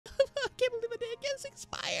gets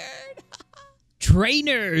expired.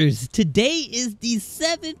 Trainers, today is the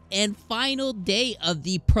 7th and final day of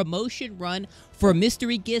the promotion run for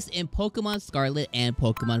mystery gifts in Pokemon Scarlet and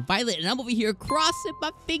Pokemon Violet, and I'm over here crossing my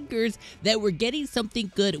fingers that we're getting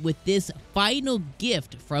something good with this final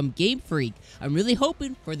gift from Game Freak. I'm really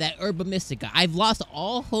hoping for that Herba Mystica. I've lost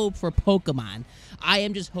all hope for Pokemon. I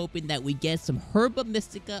am just hoping that we get some Herba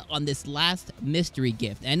Mystica on this last mystery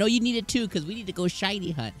gift. And I know you need it too, because we need to go shiny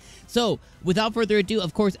hunt. So, without further ado,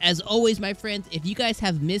 of course, as always, my friends, if you guys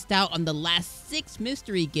have missed out on the last 6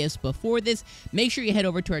 mystery gifts before this, make sure you head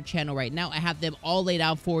over to our channel right now. I have them all laid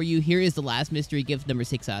out for you. Here is the last mystery gift, number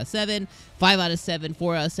 6 out of 7, 5 out of 7,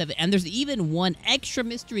 4 out of 7, and there's even one extra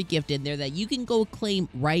mystery gift in there that you can go claim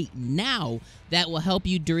right now that will help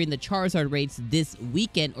you during the Charizard raids this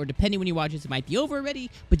weekend, or depending when you watch this, it might be over already,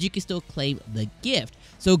 but you can still claim the gift.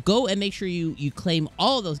 So go and make sure you claim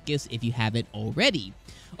all of those gifts if you haven't already.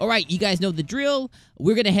 Alright, you guys know the drill.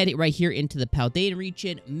 We're going to head it right here into the Paldean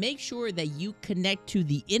region. Make sure that you connect to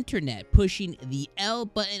the internet, pushing the L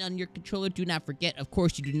button on your controller. Do not forget, of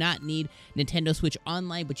course, you do not need Nintendo Switch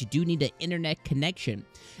Online, but you do need an internet connection.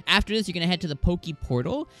 After this, you're going to head to the Poke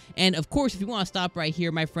Portal. And of course, if you want to stop right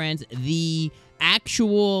here, my friends, the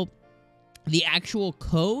actual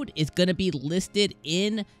code is going to be listed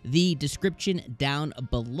in the description down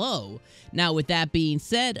below. Now, with that being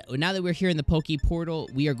said, now that we're here in the Poke Portal,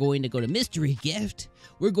 we are going to go to Mystery Gift.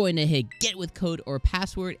 We're going to hit Get with Code or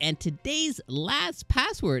Password, and today's last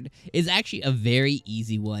password is actually a very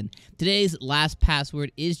easy one. Today's last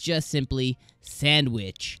password is just simply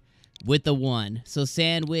Sandwich with the 1. So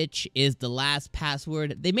Sandwich is the last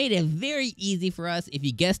password. They made it very easy for us. If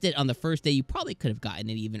you guessed it on the first day, you probably could have gotten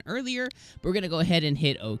it even earlier. But we're going to go ahead and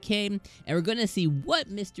hit OK. And we're going to see what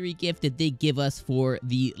mystery gift did they give us for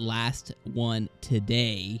the last one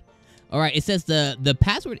today. Alright, it says the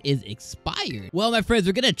password is expired. Well, my friends,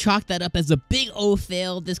 we're going to chalk that up as a big O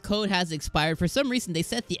fail. This code has expired. For some reason, they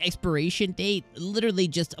set the expiration date literally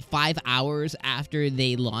just 5 hours after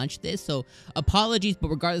they launched this. So, apologies, but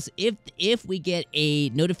regardless, if we get a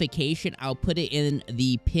notification, I'll put it in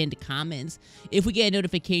the pinned comments. If we get a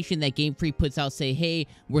notification that Game Freak puts out, say, hey,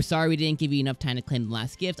 we're sorry we didn't give you enough time to claim the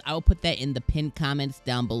last gift, I will put that in the pinned comments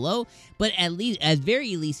down below. But at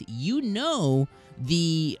very least, you know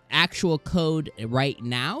the actual code right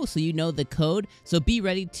now, so you know the code. So be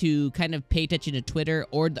ready to kind of pay attention to Twitter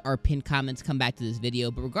or our pinned comments. Come back to this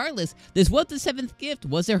video. But regardless, this was the 7th gift.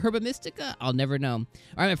 Was there Herba Mystica? I'll never know. All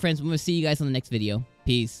right, my friends, I'm gonna see you guys on the next video.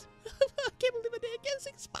 Peace. I can't believe my day gets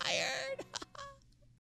expired.